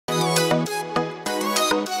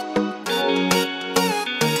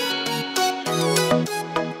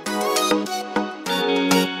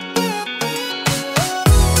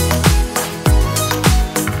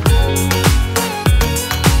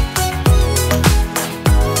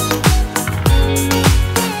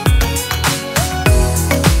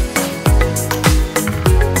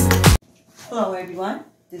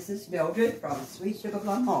This is Mildred from Sweet Sugar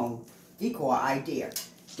Plum Home, Decor Idea.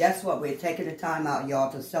 Guess what? We're taking the time out, y'all,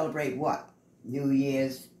 to celebrate what? New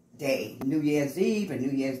Year's Day. New Year's Eve and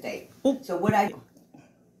New Year's Day.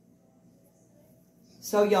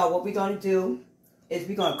 So y'all, what we're going to do is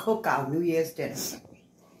we're going to cook our New Year's dinner.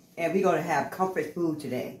 And we're going to have comfort food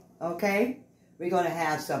today, okay? We're going to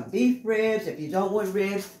have some beef ribs. If you don't want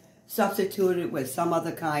ribs, substitute it with some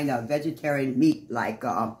other kind of vegetarian meat, like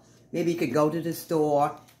maybe you could go to the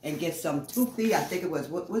store and get some tofu. I think it was,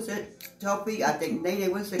 what was it? Tofu? I think, Nene,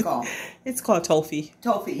 what's it called? It's called tofu.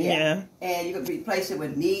 Tofu, yeah. And you could replace it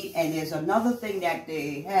with meat. And there's another thing that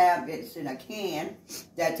they have. It's in a can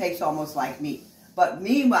that tastes almost like meat. But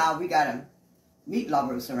meanwhile, we got meat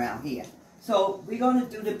lovers around here. So we're going to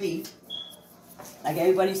do the beef. Like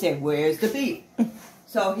everybody said, where's the beef?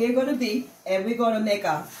 So here go the beef. And we're going to make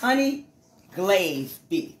a honey glazed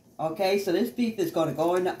beef. Okay, so this beef is going to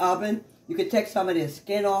go in the oven. You can take some of this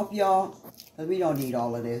skin off, y'all, because we don't need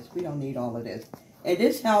all of this. We don't need all of this. And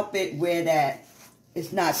this help it where that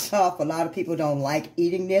it's not tough. A lot of people don't like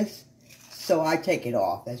eating this, so I take it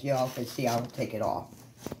off. As y'all can see, I'll take it off.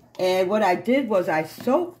 And what I did was I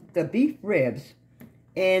soaked the beef ribs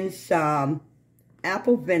in some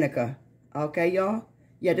apple vinegar. Okay, y'all?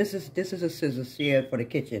 Yeah, this is a scissors here for the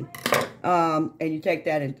kitchen. And you take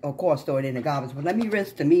that and, of course, throw it in the garbage. But let me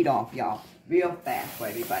rinse the meat off, y'all, real fast for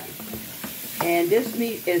everybody. And this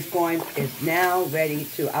meat is now ready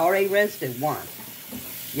to, I already rinsed it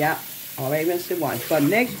once. Yeah, already rinsed it once. But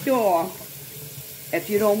make sure, if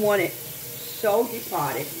you don't want it so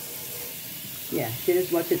departed, yeah, get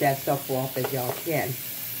as much of that stuff off as y'all can.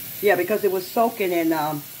 Yeah, because it was soaking in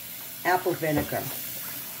apple vinegar.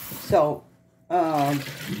 So,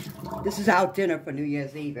 this is our dinner for New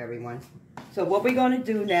Year's Eve, everyone. So what we're going to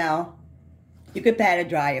do now, you can pat it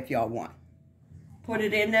dry if y'all want. Put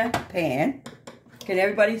it in the pan. Can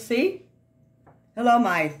everybody see? Hello,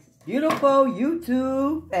 my beautiful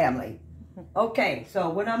YouTube family. Okay, so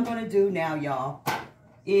what I'm going to do now, y'all,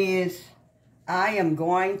 is I am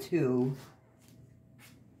going to,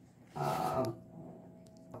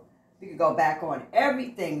 we can go back on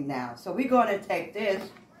everything now. So we're going to take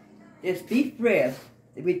this beef ribs.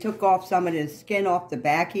 We took off some of the skin off the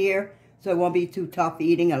back here, so it won't be too tough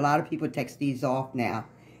eating. A lot of people take these off now.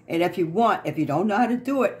 And if you don't know how to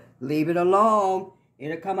do it, leave it alone.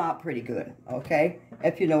 It'll come out pretty good, okay?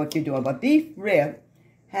 If you know what you're doing. But beef ribs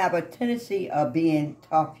have a tendency of being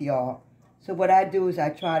tough, y'all. So what I do is I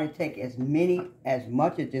try to take as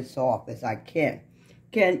much of this off as I can.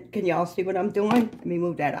 Can y'all see what I'm doing? Let me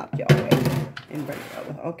move that out y'all way and bring it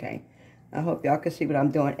over. Okay. I hope y'all can see what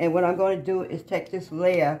I'm doing. And what I'm going to do is take this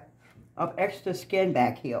layer of extra skin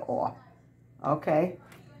back here off. Okay?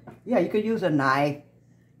 Yeah, you could use a knife.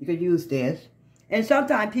 You could use this. And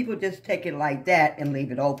sometimes people just take it like that and leave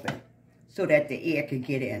it open so that the air can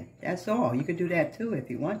get in. That's all. You can do that too if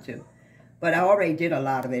you want to. But I already did a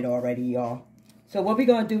lot of it already, y'all. So what we're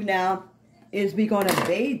going to do now is we're going to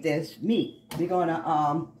bathe this meat. We're going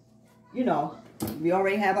to, we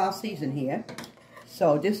already have our season here.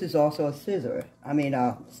 So this is also a stirrer.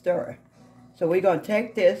 So we're going to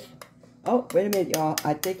take this. Oh, wait a minute, y'all.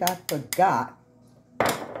 I think I forgot.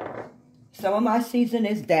 Some of my season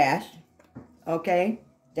is Dash. Okay?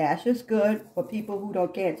 Dash is good for people who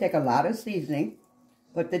can't take a lot of seasoning.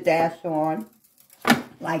 Put the Dash on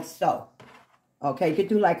like so. Okay? You could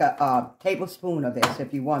do like a tablespoon of this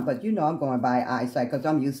if you want. But you know I'm going by eyesight because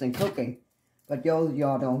I'm used to cooking. But those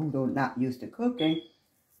y'all who are not used to cooking,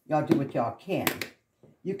 y'all do what y'all can.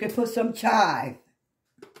 You can put some chive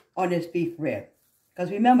on this beef rib.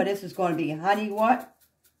 Because remember, this is going to be honey what?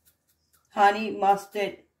 Honey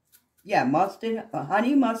mustard. Yeah, mustard.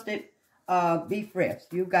 Honey mustard beef ribs.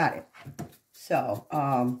 You got it. So,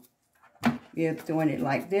 we're doing it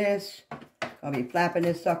like this. I'll be flapping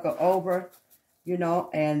this sucker over,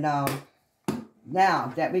 and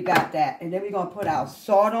now that we got that, and then we're going to put our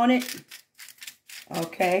salt on it.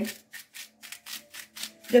 Okay.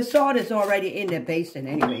 The salt is already in the basin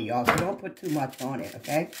anyway, y'all, so don't put too much on it,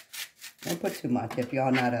 okay? Don't put too much if y'all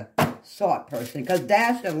not a salt person, because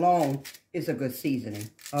Dash alone is a good seasoning,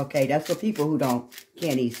 okay? That's for people who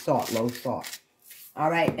can't eat salt, low salt. All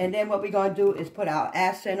right, and then what we're going to do is put our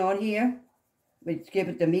accent on here. We give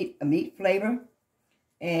it a meat flavor.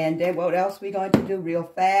 And then what else we're going to do real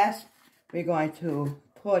fast? We're going to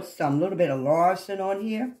put some little bit of Larson on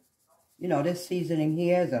here. This seasoning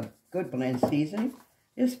here is a good blend seasoning.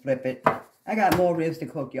 Just flip it. I got more ribs to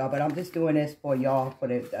cook, y'all, but I'm just doing this for y'all for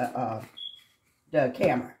the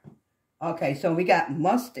camera. Okay, so we got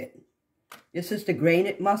mustard. This is the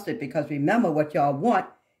grated mustard because remember what y'all want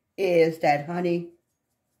is that honey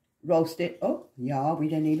roasted. Oh, y'all, we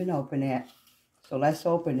didn't even open that. So let's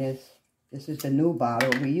open this. This is the new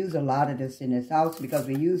bottle. We use a lot of this in this house because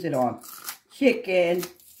we use it on chicken,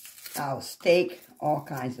 our steak, all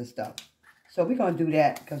kinds of stuff. So we're going to do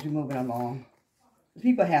that because we're moving along.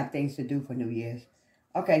 People have things to do for New Year's.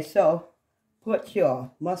 Okay, so put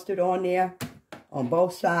your mustard on there on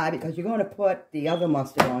both sides because you're going to put the other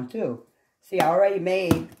mustard on too. See, I already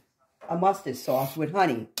made a mustard sauce with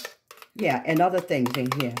honey. Yeah, and other things in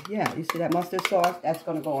here. Yeah, you see that mustard sauce? That's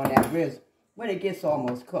going to go on that ribs when it gets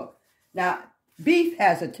almost cooked. Now, beef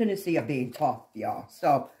has a tendency of being tough, y'all.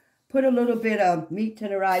 So put a little bit of meat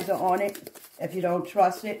tenderizer on it if you don't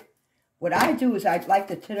trust it. What I do is I like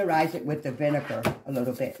to tenderize it with the vinegar a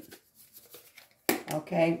little bit.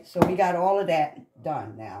 Okay, so we got all of that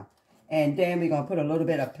done now. And then we're going to put a little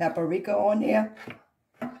bit of paprika on there.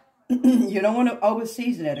 You don't want to over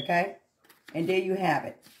season it, okay? And there you have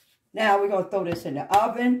it. Now we're going to throw this in the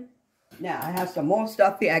oven. Now I have some more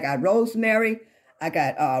stuff here. I got rosemary. I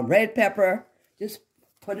got red pepper. Just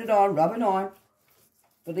put it on, rub it on.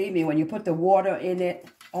 Believe me, when you put the water in it,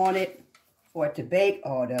 on it, for it to bake,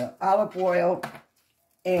 or the olive oil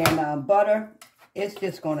and butter, it's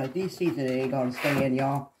just going to, de-season it ain't going to stay in,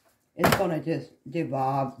 y'all. It's going to just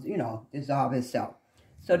dissolve itself.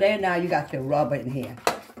 So then now you got your rubber in here.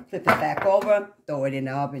 Flip it back over, throw it in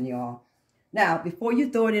the oven, y'all. Now, before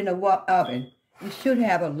you throw it in the oven, you should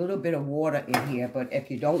have a little bit of water in here. But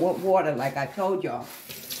if you don't want water, like I told y'all,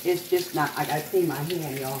 it's just not, I got to clean my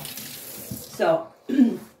hand, y'all. So,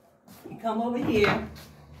 you come over here.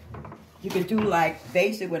 You can do like,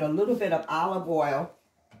 base it with a little bit of olive oil.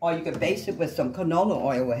 Or you can base it with some canola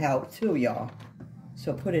oil will help too, y'all.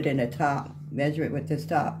 So put it in the top. Measure it with this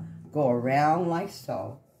top. Go around like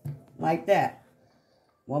so. Like that.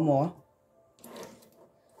 One more.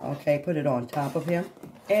 Okay, put it on top of him.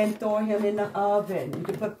 And throw him in the oven. You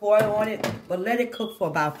can put foil on it, but let it cook for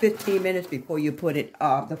about 15 minutes before you put it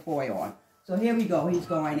the foil on. So here we go. He's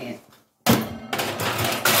going in.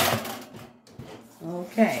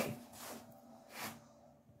 Okay.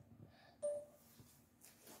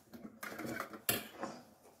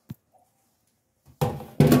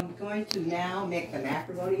 I'm going to now make the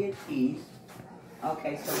macaroni and cheese.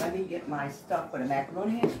 Okay, so let me get my stuff for the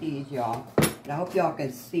macaroni and cheese, y'all. And I hope y'all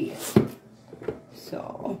can see it.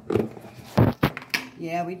 So,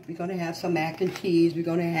 yeah, we're going to have some mac and cheese. We're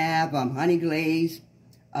going to have honey glazed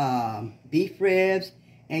beef ribs.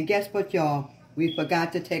 And guess what, y'all? We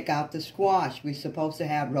forgot to take out the squash. We're supposed to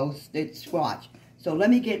have roasted squash. So let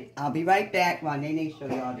me get, I'll be right back while Nene show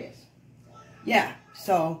y'all this. Yeah,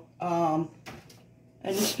 so, and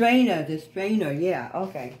the strainer, yeah,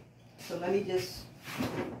 okay. So let me just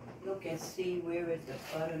look and see where is the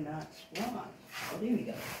butternut squash. Oh, there we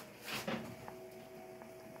go.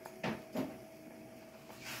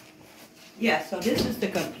 Yeah, so this is the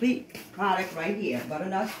complete product right here,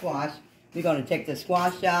 butternut squash. We're going to take the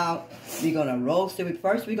squash out. We're going to roast it.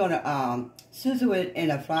 First, we're going to sizzle it in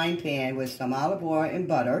a frying pan with some olive oil and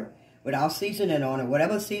butter without seasoning on it.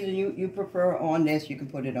 Whatever season you prefer on this, you can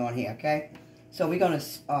put it on here, okay? So we're going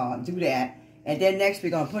to do that. And then next,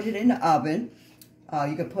 we're going to put it in the oven.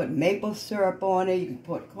 You can put maple syrup on it. You can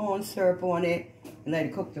put corn syrup on it. And let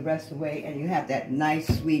it cook the rest of the way. And you have that nice,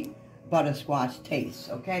 sweet buttersquash taste,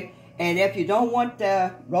 okay? And if you don't want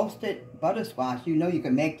the roasted buttersquash, you know you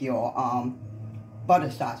can make your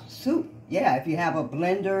butterscotch soup. Yeah, if you have a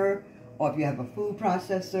blender or if you have a food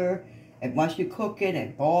processor, and once you cook it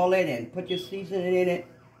and boil it and put your seasoning in it,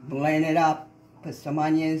 blend it up, put some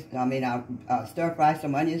onions, stir fry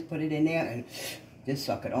some onions, put it in there, and just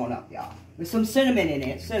suck it on up, y'all. With some cinnamon in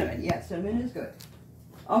it. Cinnamon, yeah, cinnamon is good.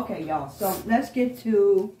 Okay, y'all, so let's get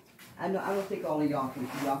to... I don't think all of y'all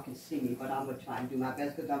can see me, but I'm going to try and do my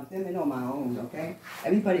best because I'm filming on my own, okay?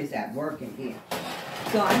 Everybody's at work in here.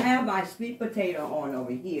 So I have my sweet potato on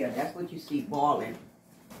over here. That's what you see boiling.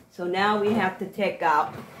 So now we have to take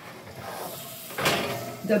out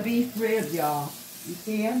the beef ribs, y'all. You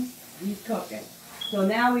see him? He's cooking. So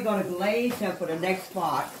now we're going to glaze him for the next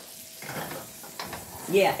part.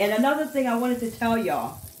 Yeah, and another thing I wanted to tell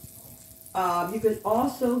y'all. You can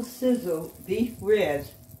also sizzle beef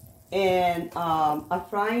ribs in a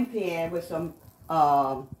frying pan with some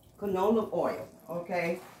canola oil,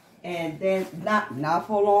 okay? And then, not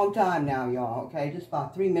for a long time now, y'all, okay? Just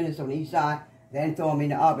about 3 minutes on each side. Then throw them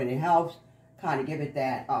in the oven. It helps kind of give it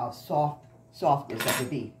that softness of the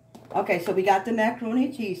beef. Okay, so we got the macaroni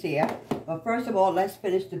and cheese here. But first of all, let's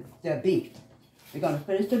finish the beef. We're going to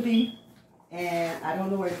finish the beef. And I don't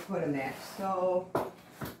know where to put them at. So...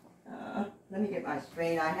 let me get my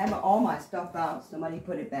strainer. I have all my stuff out. Somebody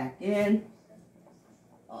put it back in.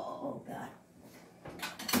 Oh, God.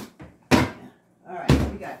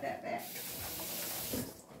 got that back.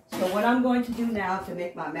 So what I'm going to do now to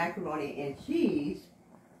make my macaroni and cheese,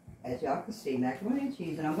 as y'all can see, macaroni and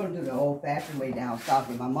cheese, and I'm going to do the old-fashioned way down south.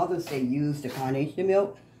 My mother said use the carnation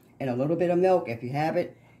milk and a little bit of milk if you have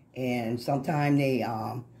it. And sometimes they,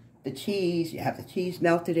 the cheese, you have the cheese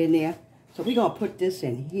melted in there. So we're going to put this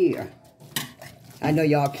in here. I know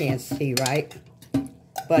y'all can't see, right?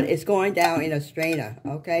 But it's going down in a strainer,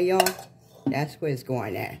 okay, y'all? That's where it's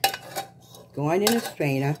going at. Going in a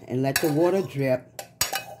strainer and let the water drip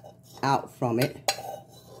out from it.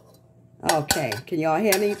 Okay, can y'all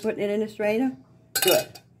hear me putting it in the strainer?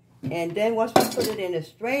 Good. And then once we put it in the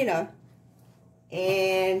strainer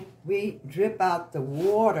and we drip out the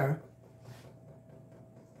water.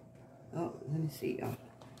 Oh, let me see, y'all.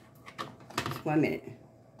 Just 1 minute.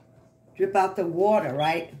 Drip out the water,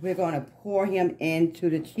 right? We're going to pour him into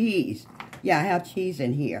the cheese. Yeah, I have cheese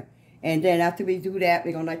in here. And then after we do that,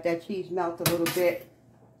 we're going to let that cheese melt a little bit.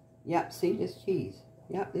 Yep, see, this cheese.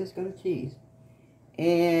 Yep, there's going to cheese.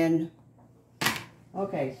 And,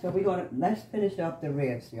 okay, so we're going to, let's finish up the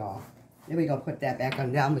ribs, y'all. Then we're going to put that back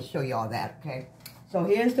on. Now I'm going to show y'all that, okay? So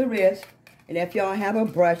here's the ribs. And if y'all have a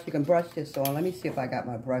brush, you can brush this on. Let me see if I got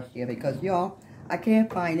my brush here. Because, y'all, I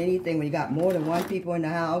can't find anything when you got more than one people in the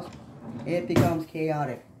house. It becomes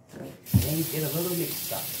chaotic. Then you get a little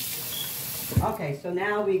mixed up. Okay, so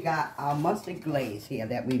now we got our mustard glaze here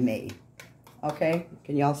that we made. Okay,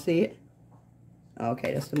 can y'all see it?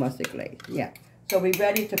 Okay, that's the mustard glaze. Yeah. So we're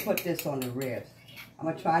ready to put this on the ribs. I'm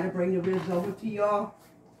going to try to bring the ribs over to y'all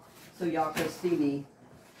so y'all can see me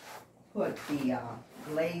put the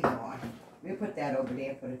glaze on. We'll put that over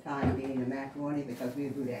there for the time being, the macaroni, because we'll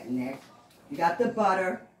do that next. You got the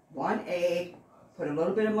butter, 1 egg. Put a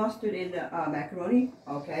little bit of mustard in the macaroni,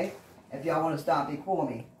 okay? If y'all want to stop before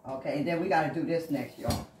me, okay? And then we got to do this next,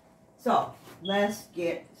 y'all. So, let's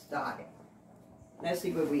get started. Let's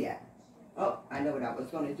see where we at. Oh, I know what I was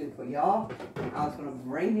going to do for y'all. I was going to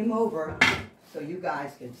bring him over so you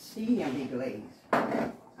guys can see him be glazed.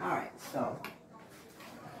 All right, so.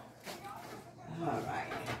 All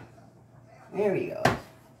right. There he goes.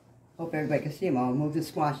 Hope everybody can see him. I'll move the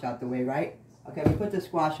squash out the way, right? Okay, we put the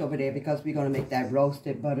squash over there because we're going to make that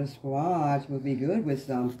roasted butter squash. Will be good with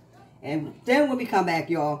some. And then when we come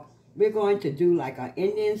back, y'all, we're going to do like an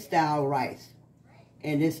Indian-style rice.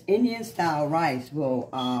 And this Indian-style rice will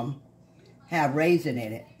have raisin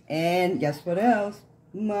in it. And guess what else?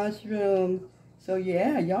 Mushrooms. So,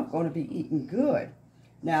 yeah, y'all going to be eating good.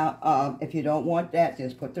 Now, if you don't want that,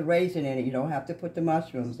 just put the raisin in it. You don't have to put the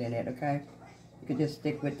mushrooms in it, okay? You can just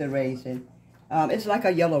stick with the raisin. It's like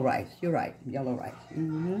a yellow rice. You're right, yellow rice.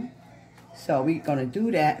 So we're going to do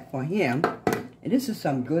that for him. And this is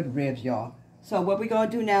some good ribs, y'all. So what we're going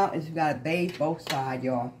to do now is we got to bathe both sides,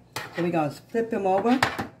 y'all. So we're going to flip him over.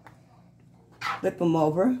 Flip him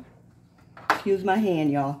over. Excuse my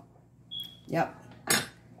hand, y'all. Yep.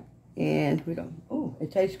 And we're going to, oh,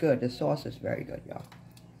 it tastes good. The sauce is very good, y'all.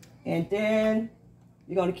 And then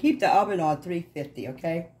you're going to keep the oven on 350,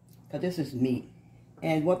 okay? Because this is meat.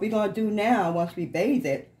 And what we're going to do now, once we bathe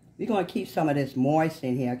it, we're going to keep some of this moist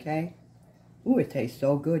in here, okay? Ooh, it tastes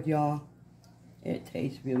so good, y'all. It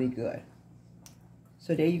tastes really good.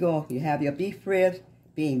 So there you go. You have your beef ribs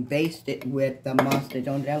being basted with the mustard.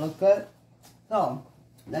 Don't that look good? So,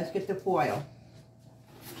 let's get the foil.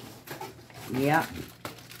 Yep.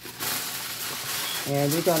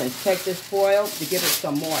 And we're going to take this foil to give it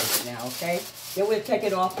some moist now, okay? Then we'll take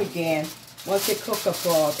it off again. Once it cooks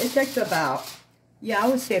up, it takes about... Yeah, I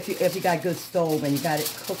would say if you got a good stove and you got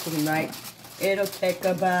it cooking right, it'll take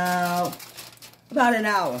about an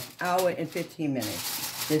hour and 15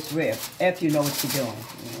 minutes, this rib, if you know what you're doing.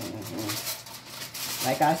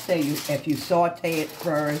 Like I say, if you saute it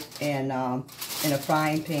first in a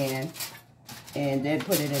frying pan and then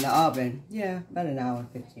put it in the oven, yeah, about an hour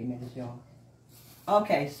and 15 minutes, y'all.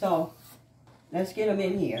 Okay, so let's get him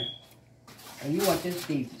in here. And you want this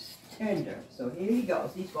beef tender. So here he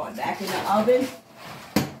goes. He's going back in the oven.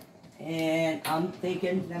 And I'm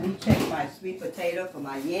thinking, let me check my sweet potato for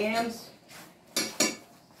my yams.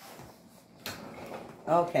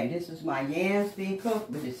 Okay, this is my yams being cooked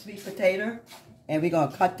with the sweet potato. And we're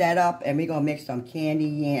going to cut that up and we're going to make some candy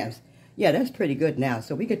yams. Yeah, that's pretty good now.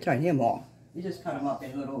 So we can turn him off. You just cut him up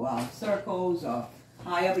in little circles or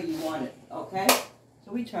however you want it, okay?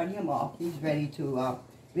 So we turn him off. He's ready to,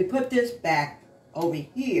 we put this back over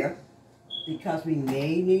here because we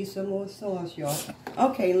may need some more sauce, y'all.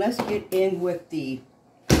 Okay, let's get in with the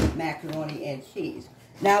macaroni and cheese.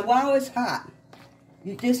 Now, while it's hot,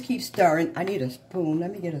 you just keep stirring. I need a spoon.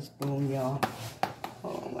 Let me get a spoon, y'all.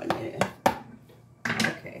 Hold on 1 minute.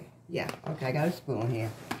 Okay, yeah. Okay, I got a spoon here.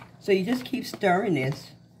 So you just keep stirring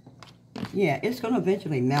this. Yeah, it's going to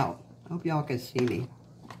eventually melt. I hope y'all can see me.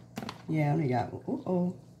 Yeah, I only got,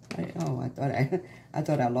 I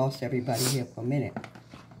thought I lost everybody here for a minute.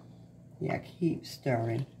 Yeah, keep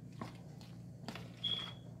stirring.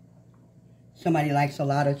 Somebody likes a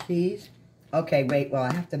lot of cheese? Okay, wait, well,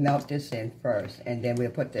 I have to melt this in first, and then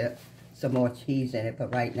we'll put some more cheese in it,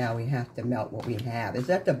 but right now we have to melt what we have. It's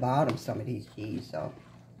at the bottom, some of these cheese, so.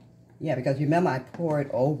 Yeah, because remember, I pour it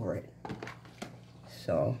over it.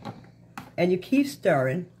 So, and you keep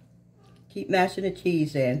stirring, keep mashing the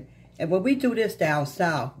cheese in, and when we do this down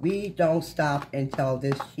south, we don't stop until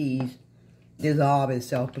this cheese dissolves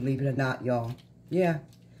itself, believe it or not, y'all. Yeah,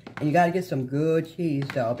 and you got to get some good cheese,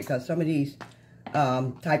 though, because some of these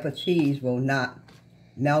type of cheese will not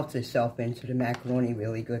melt itself into the macaroni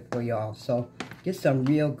really good for y'all. So get some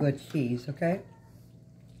real good cheese, okay?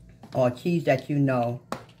 Or cheese that you know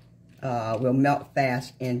will melt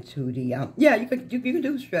fast into the, yeah, you can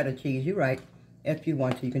do shredded cheese, you're right. If you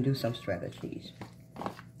want to, you can do some shredded cheese.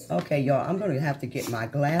 Okay, y'all, I'm going to have to get my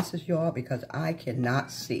glasses, y'all, because I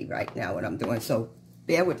cannot see right now what I'm doing. So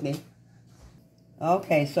bear with me.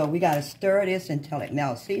 Okay, so we got to stir this until it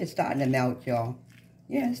melts. See, it's starting to melt, y'all.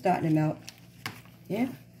 Yeah, it's starting to melt. Yeah,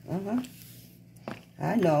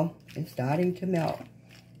 I know. It's starting to melt.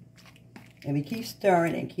 And we keep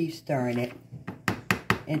stirring and keep stirring it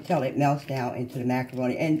until it melts down into the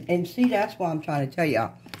macaroni. And see, that's what I'm trying to tell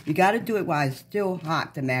y'all. You got to do it while it's still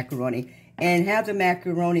hot, the macaroni. And have the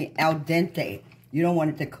macaroni al dente. You don't want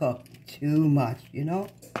it to cook too much, you know?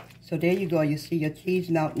 So there you go. You see your cheese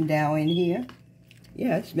melting down in here.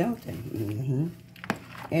 Yeah, it's melting.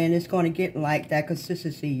 And it's going to get like that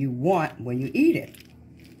consistency you want when you eat it.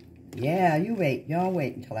 Yeah, you wait. Y'all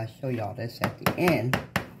wait until I show y'all this at the end.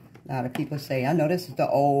 A lot of people say, I know this is the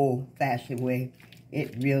old-fashioned way.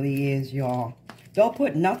 It really is, y'all. Don't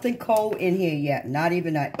put nothing cold in here yet. Not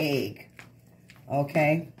even an egg.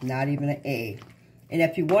 Okay? Not even an egg. And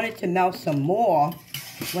if you want it to melt some more,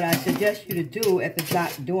 what I suggest you to do, if it's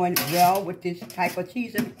not doing well with this type of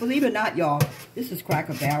cheese, and believe it or not, y'all, this is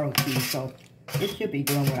Cracker Barrel cheese, so it should be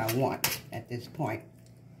doing what I want at this point.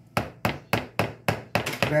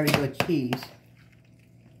 Very good cheese.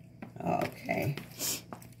 Okay.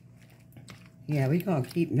 Yeah, we're going to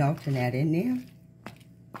keep melting that in there.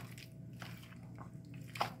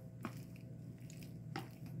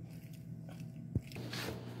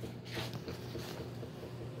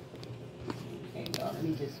 Let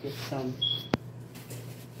me just get some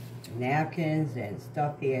napkins and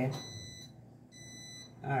stuff here.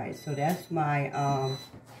 Alright, so that's my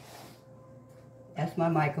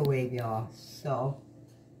microwave, y'all. So,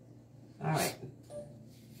 alright.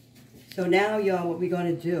 So now, y'all, what we're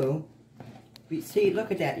gonna do,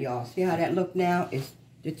 look at that, y'all. See how that look now?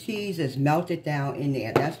 The cheese is melted down in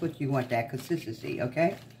there. That's what you want, that consistency,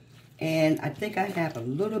 okay? And I think I have a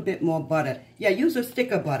little bit more butter. Yeah, use a stick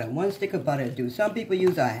of butter. 1 stick of butter to do. Some people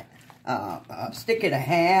use a stick and a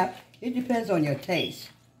half. It depends on your taste.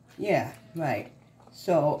 Yeah, right.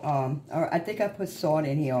 So, I think I put salt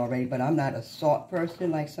in here already, but I'm not a salt person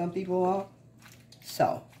like some people are.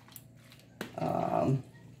 So,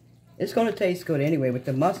 it's going to taste good anyway with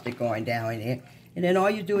the mustard going down in there. And then all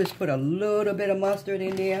you do is put a little bit of mustard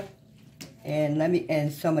in there.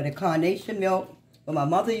 And some of the carnation milk. But my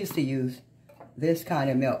mother used to use this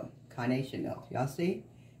kind of milk, carnation milk. Y'all see?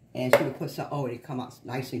 And she would put some, oh, it come out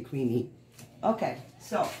nice and creamy. Okay,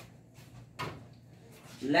 so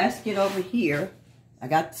let's get over here. I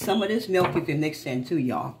got some of this milk you can mix in too,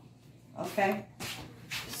 y'all. Okay?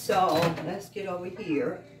 So let's get over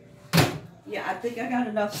here. Yeah, I think I got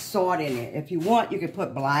enough salt in it. If you want, you can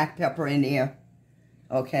put black pepper in there.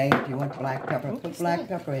 Okay? If you want black pepper, put black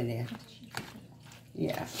pepper in there.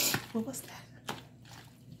 Yeah. What was that?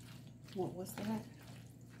 What was that?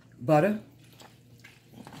 Butter.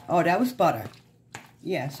 Oh, that was butter.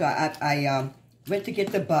 Yeah, so I went to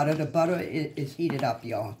get the butter. The butter is heated up,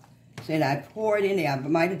 y'all. So then I pour it in there. I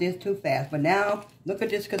might have did too fast, but now look at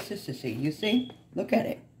this consistency. You see? Look at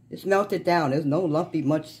it. It's melted down. There's no lumpy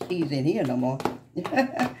much cheese in here no more.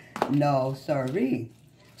 No, sorry.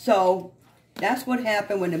 So that's what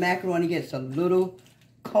happened when the macaroni gets a little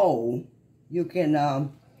cold. You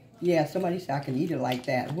can, yeah, somebody said I can eat it like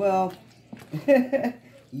that. Well,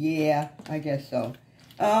 yeah, I guess so.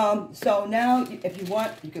 So now, if you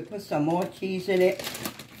want, you can put some more cheese in it.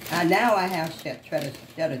 And now I have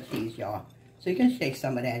cheddar cheese, y'all. So you can shake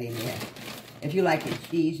some of that in there. If you like it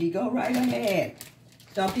cheesy, go right ahead.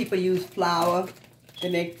 Some people use flour to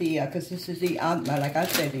make the consistency. Like I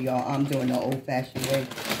said to y'all, I'm doing the old-fashioned way,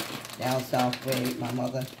 down south way, my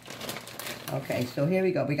mother. Okay, so here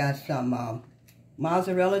we go. We got some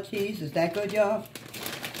mozzarella cheese. Is that good, y'all?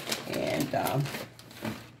 And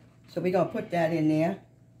so we're going to put that in there.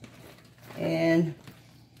 And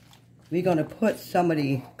we're going to put some of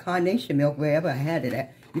the carnation milk wherever I had it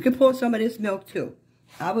at. You can pour some of this milk too.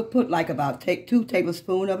 I would put like about 2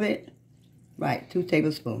 tablespoons of it. Right, 2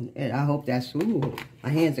 tablespoons. And I hope that's, ooh, my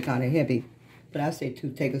hands are kind of heavy. But I say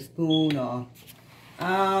 2 tablespoons or,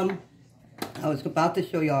 I was about to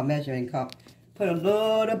show y'all a measuring cup. Put a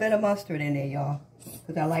little bit of mustard in there, y'all.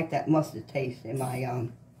 Because I like that mustard taste in my,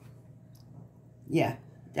 yeah,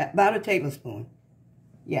 about a tablespoon.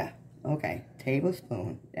 Yeah, okay,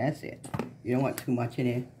 tablespoon. That's it. You don't want too much in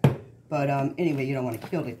it. But anyway, you don't want to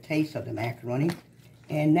kill the taste of the macaroni.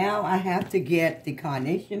 And now I have to get the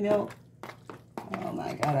carnation milk. Oh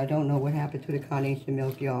my God, I don't know what happened to the carnation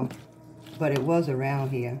milk, y'all. But it was around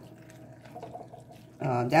here.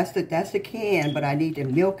 That's the can, but I need the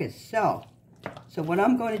milk itself. So what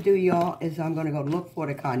I'm going to do, y'all, is I'm going to go look for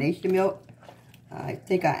the carnation milk. I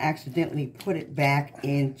think I accidentally put it back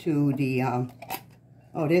into the,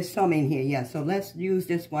 oh, there's some in here. Yeah, so let's use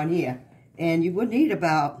this one here. And you would need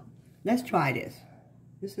about, let's try this.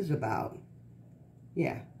 This is about,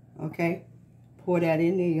 yeah, okay. Pour that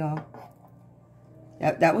in there, y'all.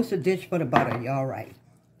 That was the dish for the butter, y'all right.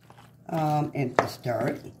 And stir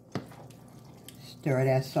it. Stir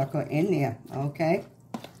that sucker in there, okay?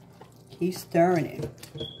 Keep stirring it.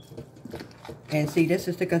 And see, this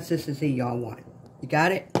is the consistency y'all want. You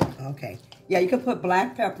got it? Okay. Yeah, you can put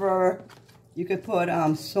black pepper. You could put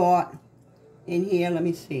salt in here. Let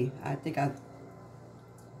me see. I think that's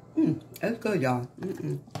good, y'all.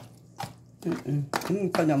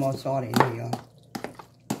 Put no more salt in here, y'all.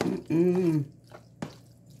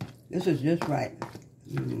 This is just right.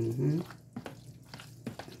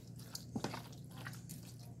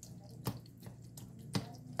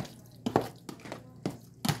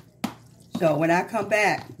 So when I come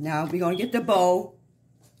back, now we're going to get the bowl,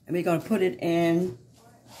 and we're going to put it in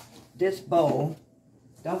this bowl.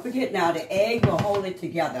 Don't forget now, the egg will hold it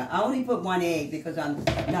together. I only put 1 egg because I'm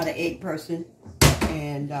not an egg person.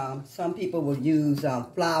 And some people will use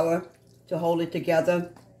flour to hold it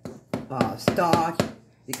together, starch,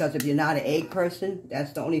 because if you're not an egg person,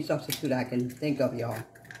 that's the only substitute I can think of, y'all.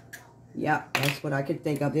 Yeah, that's what I can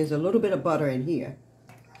think of. There's a little bit of butter in here.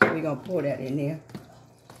 So we're going to pour that in there.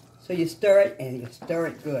 So you stir it, and you stir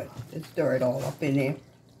it good. Just stir it all up in there.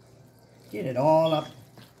 Get it all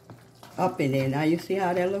up in there. Now you see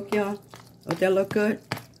how that look, y'all? Don't that look good?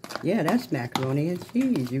 Yeah, that's macaroni and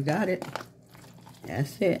cheese. You got it.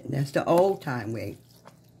 That's it. That's the old time way.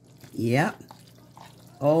 Yep.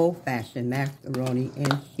 Old-fashioned macaroni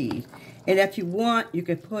and cheese. And if you want, you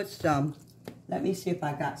can put some, let me see if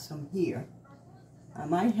I got some here. I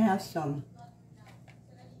might have some,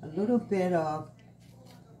 a little bit of,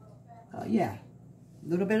 yeah, a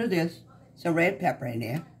little bit of this, some red pepper in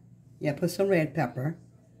there. Yeah, put some red pepper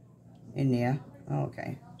in there.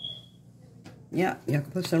 Okay. Yeah, you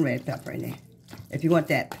can put some red pepper in there if you want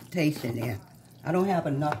that taste in there. I don't have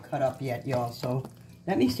enough cut up yet, y'all, so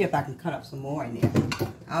let me see if I can cut up some more in there.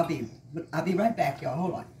 I'll be right back, y'all.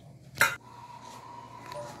 Hold on.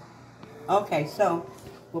 Okay, so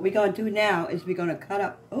what we're going to do now is we're going to cut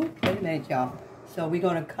up, oh, wait a minute, y'all. So we're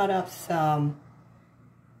going to cut up some,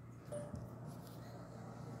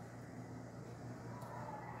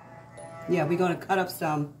 yeah, we're going to cut up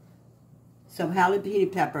some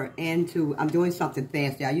jalapeno pepper into, I'm doing something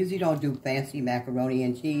fancy. I usually don't do fancy macaroni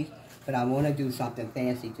and cheese, but I want to do something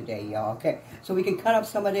fancy today, y'all, okay? So we can cut up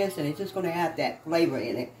some of this, and it's just going to have that flavor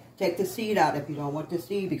in it. Take the seed out if you don't want the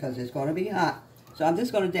seed, because it's going to be hot. So I'm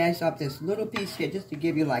just going to dash up this little piece here just to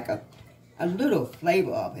give you like a little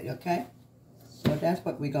flavor of it, okay? So that's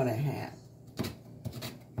what we're going to have.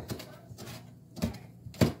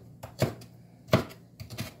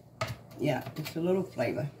 Yeah, just a little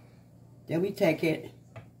flavor. Then we take it,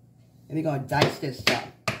 and we're going to dice this up.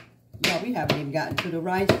 No, we haven't even gotten to the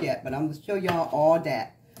rice yet, but I'm going to show y'all all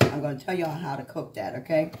that. I'm going to tell y'all how to cook that,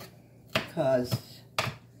 okay? Because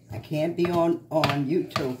I can't be on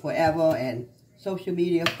YouTube forever and social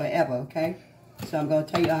media forever, okay? So I'm going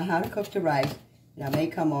to tell y'all how to cook the rice, and I may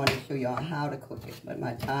come on and show y'all how to cook it, but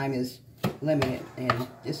my time is limited. And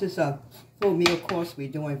this is a full meal course we're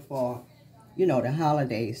doing for, you know, the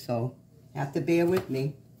holidays, so have to bear with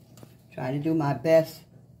me. Trying to do my best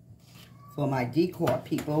for my Decor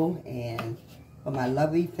people and for my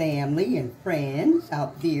lovely family and friends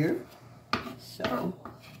out there. So,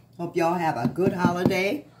 hope y'all have a good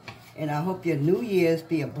holiday. And I hope your New Year's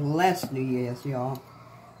be a blessed New Year's, y'all.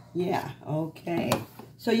 Yeah, okay.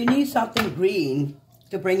 So you need something green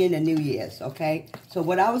to bring in the New Year's, okay? So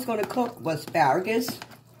what I was going to cook was asparagus,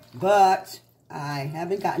 but I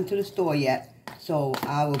haven't gotten to the store yet. So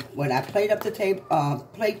I will, when I plate up the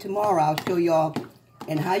plate tomorrow, I'll show y'all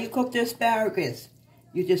and how you cook the asparagus.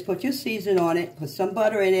 You just put your season on it, put some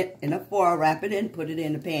butter in it, in a foil, wrap it in, put it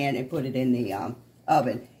in the pan, and put it in the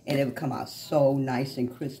oven. And it will come out so nice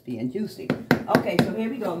and crispy and juicy. Okay, so here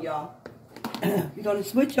we go, y'all. We're going to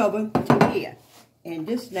switch over to here. And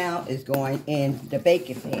this now is going in the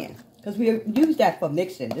baking pan. Because we use that for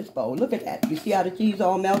mixing this bowl. Look at that. You see how the cheese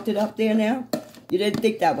all melted up there now? You didn't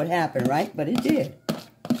think that would happen, right? But it did.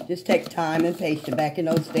 Just take time and patience. Back in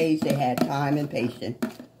those days, they had time and patience.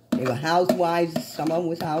 They were housewives. Some of them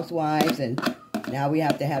was housewives. And now we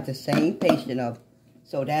have to have the same patience of.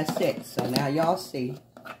 So that's it. So now y'all see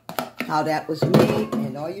how that was made.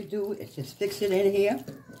 And all you do is just fix it in here.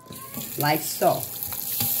 Like so.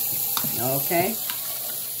 Okay?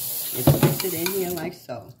 Just fix it in here like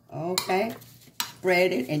so. Okay?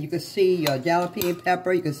 Spread it. And you can see your jalapeno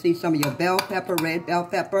pepper. You can see some of your bell pepper, red bell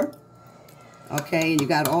pepper. Okay? And you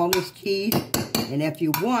got all this cheese. And if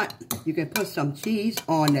you want, you can put some cheese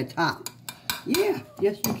on the top. Yeah.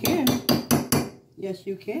 Yes, you can. Yes,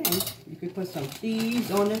 you can. You can put some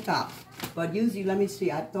cheese on the top. But usually, let me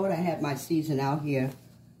see. I thought I had my season out here.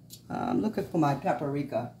 I'm looking for my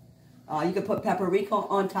paprika. You can put paprika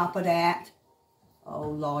on top of that. Oh,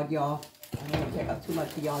 Lord, y'all. I don't want to take up too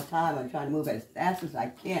much of y'all time. I'm trying to move as fast as I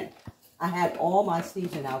can. I had all my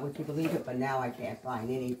season out, would you believe it? But now I can't find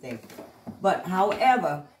anything. But,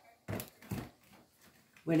 however,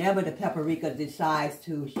 whenever the paprika decides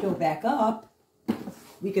to show back up,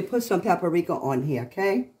 we can put some paprika on here,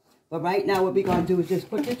 okay? But right now what we're going to do is just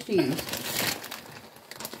put the cheese.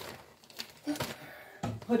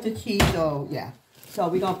 Put the cheese, oh, yeah. So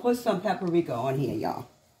we're going to put some paprika on here, y'all.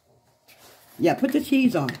 Yeah, put the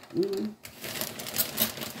cheese on.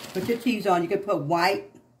 Put your cheese on. You can put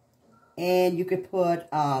white. And you can put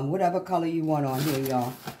whatever color you want on here,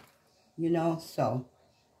 y'all. You know, so.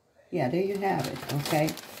 Yeah, there you have it, okay?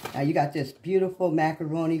 Now you got this beautiful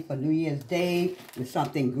macaroni for New Year's Day with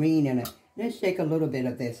something green in it. Then shake a little bit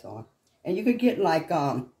of this on. And you could get like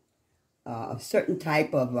a certain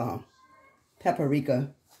type of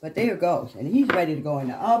paprika. But there it goes. And he's ready to go in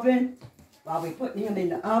the oven. While we're putting him in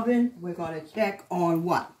the oven, we're going to check on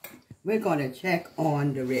what? We're going to check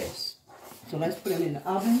on the ribs. So let's put him in the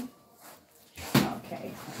oven.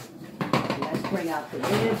 Okay. Let's bring out the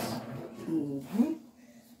ribs.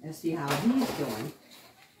 Let's see how he's doing.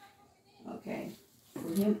 Okay.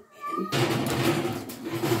 Put him in.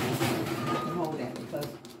 Hold that because,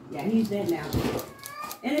 yeah, he's in now.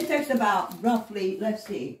 And it takes about roughly, let's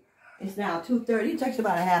see, it's now 2:30. It takes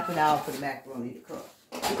about a half an hour for the macaroni to cook.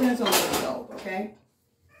 Depends on what it's over, okay?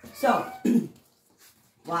 So,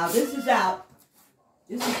 while this is out,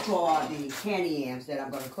 this is for the candy yams that I'm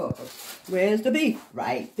going to cook. Where's the beef?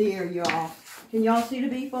 Right there, y'all. Can y'all see the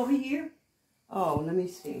beef over here? Oh, let me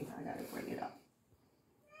see. I got to bring it up.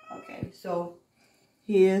 Okay, so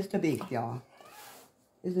here's the beef, y'all.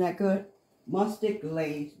 Isn't that good? Mustard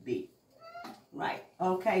glazed beef. Right.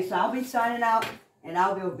 Okay, so I'll be signing out, and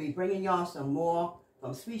I will be bringing y'all some more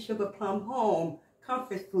from Sweet Sugar Plum Home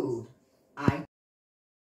comfort food.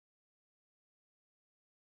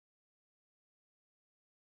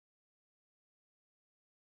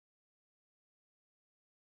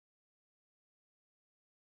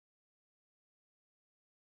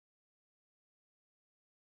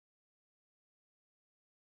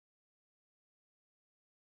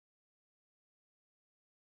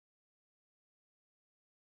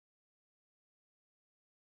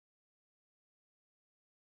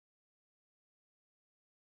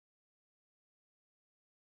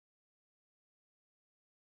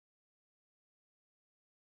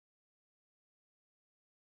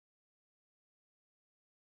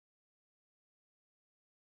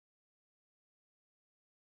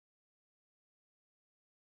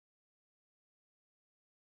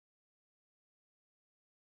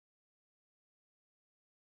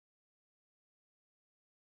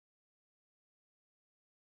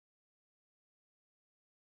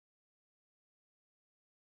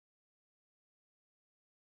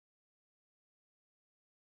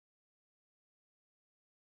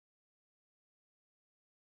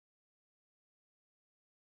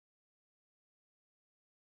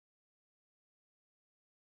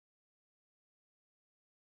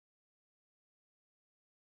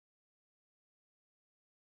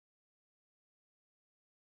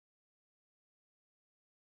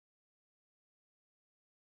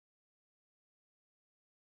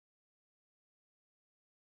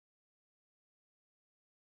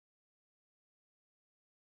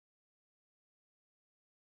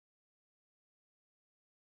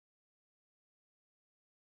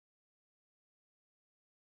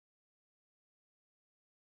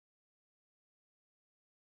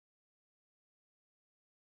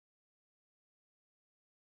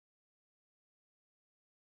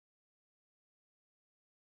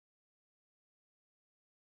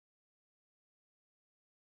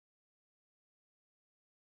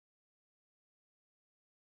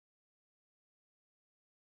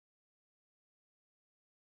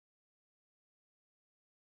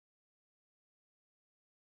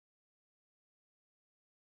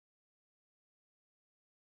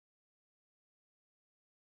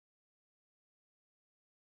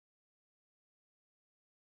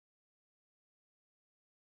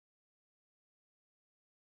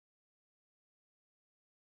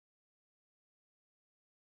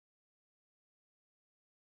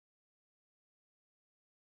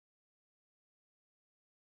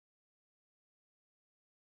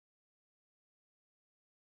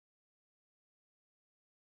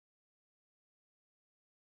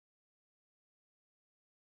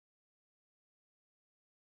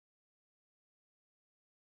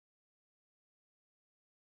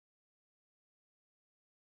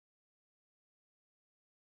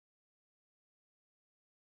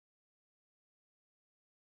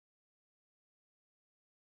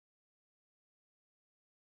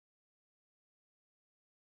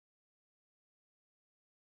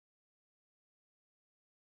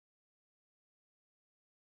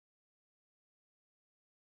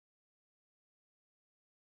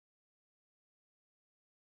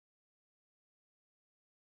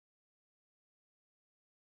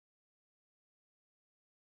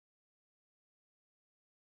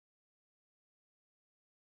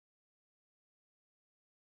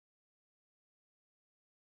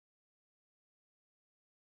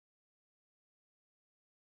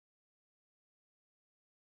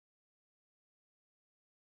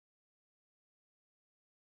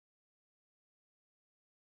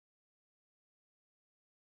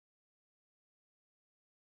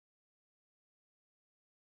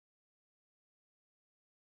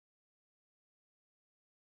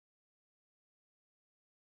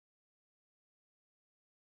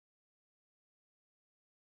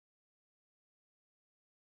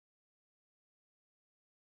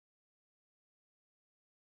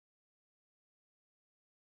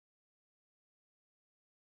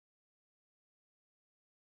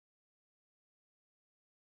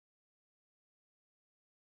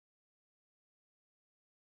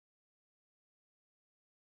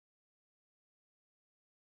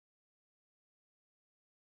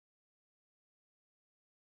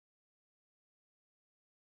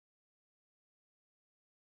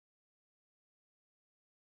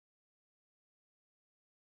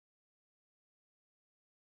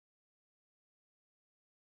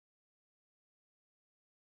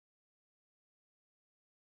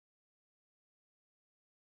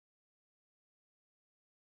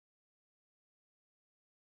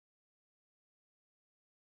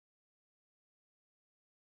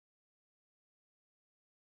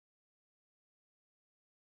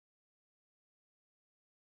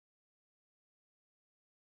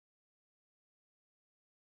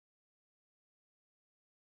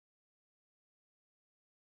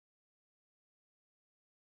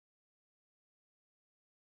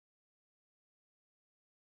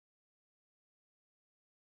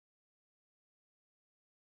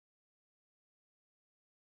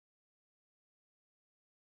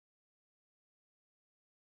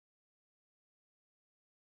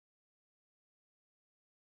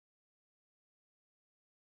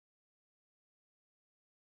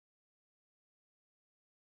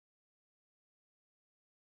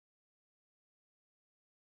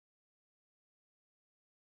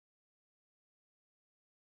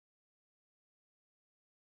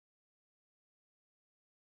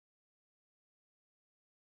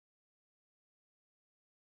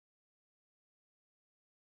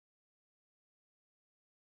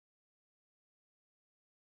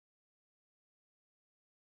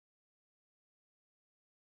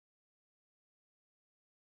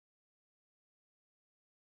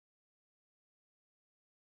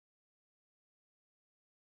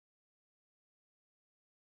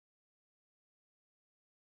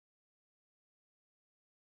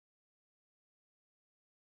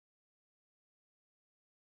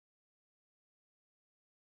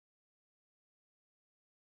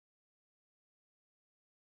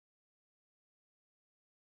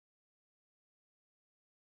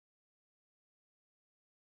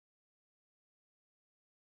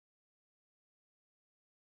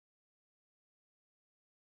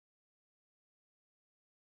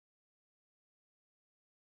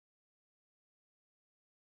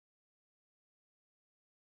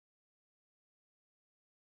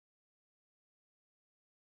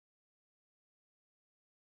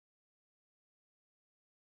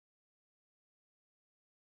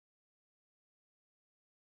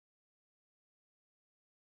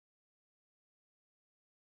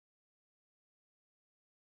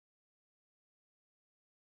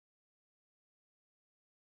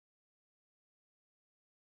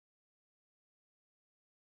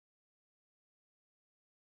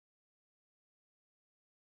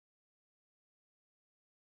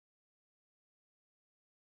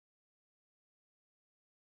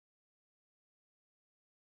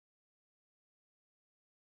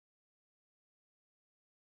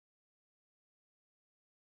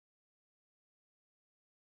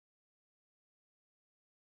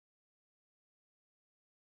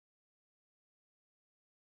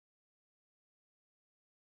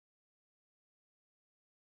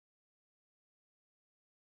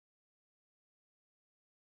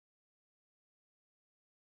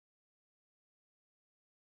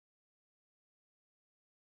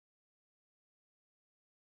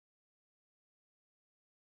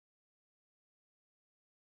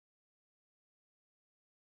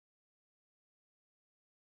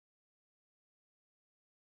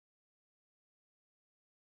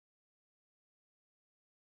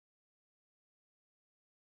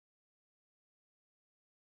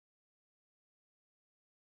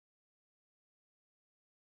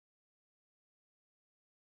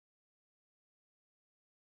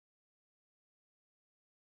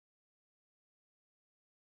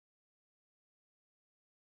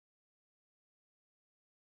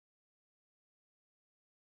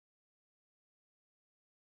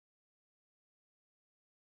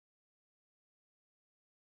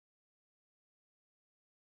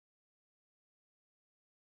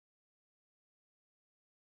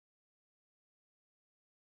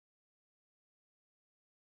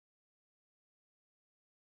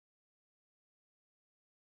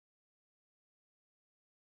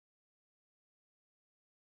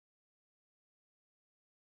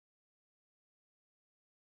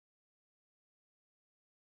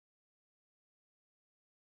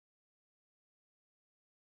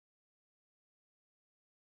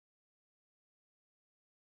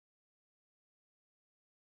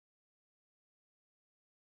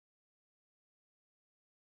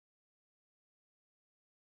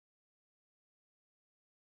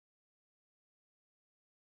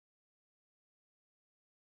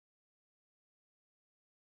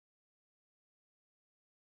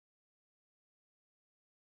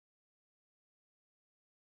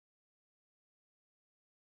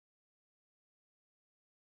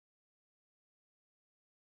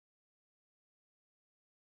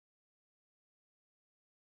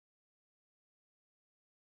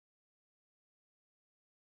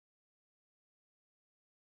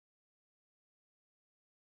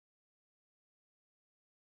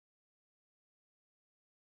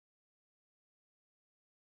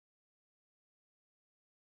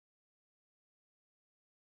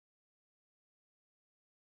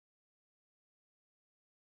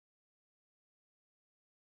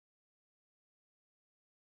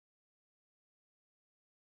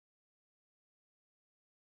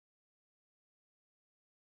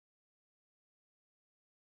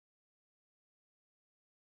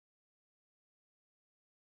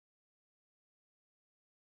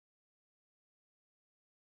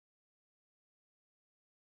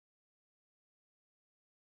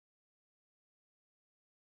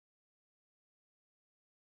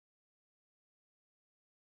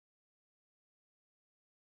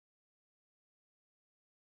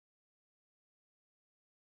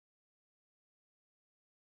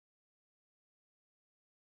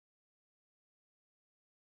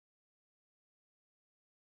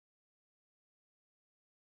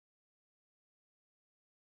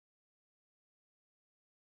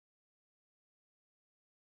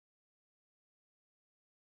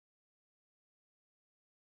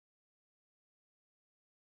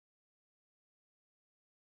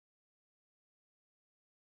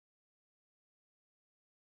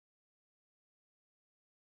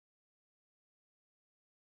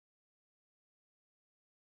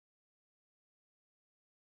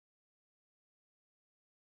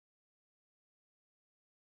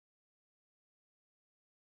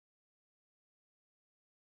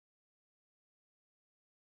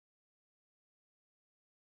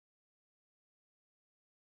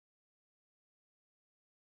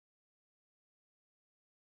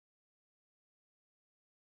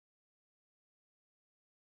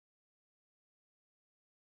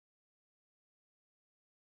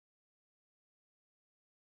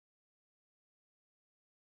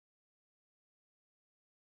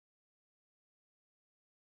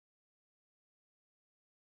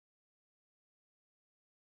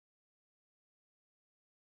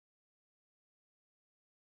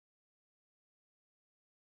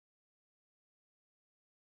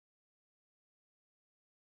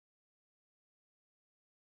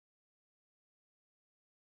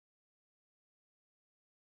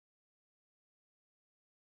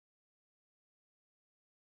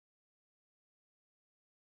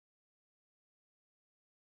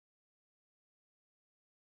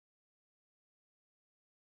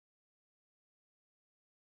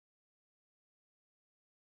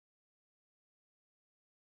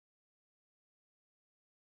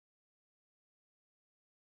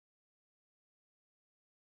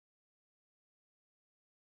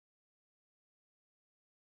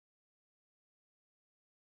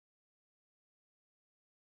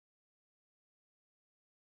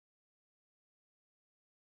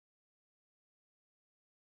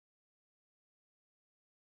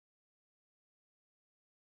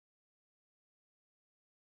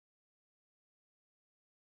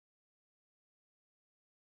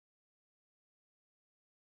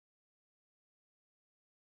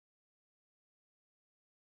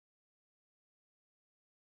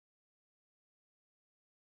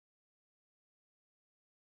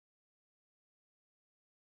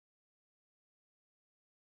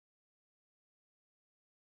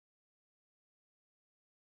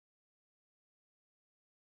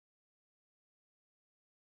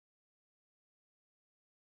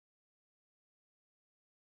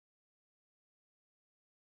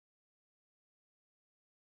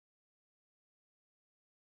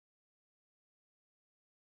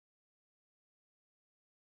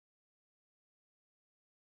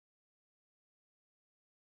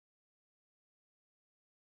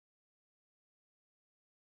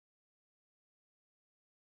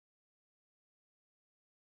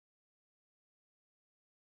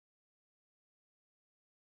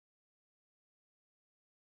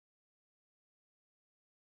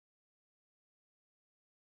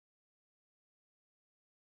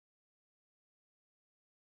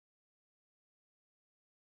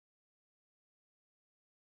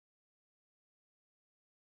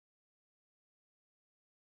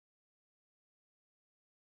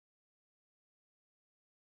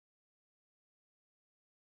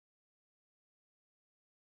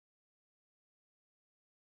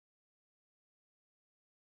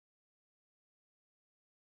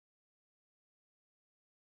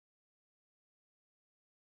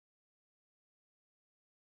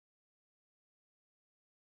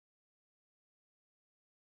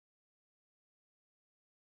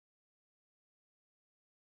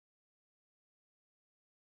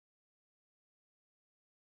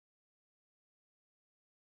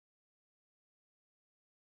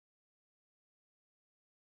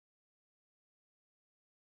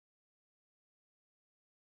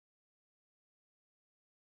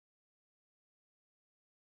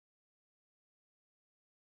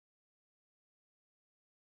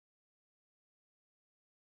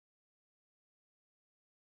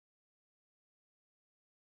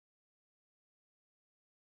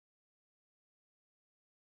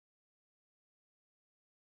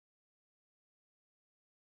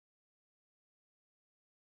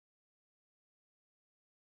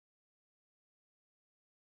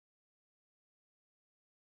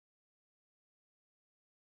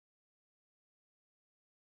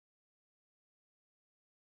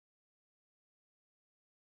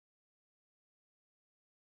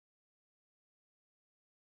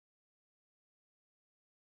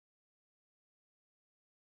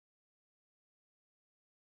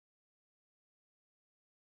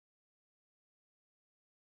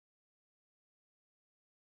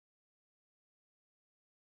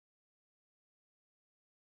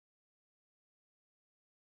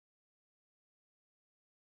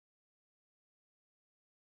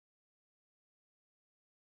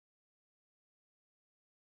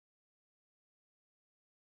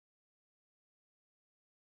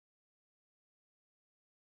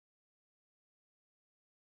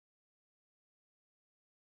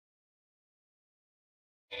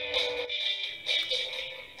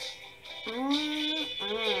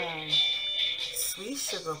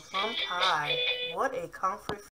 sugar plum pie. What a comfort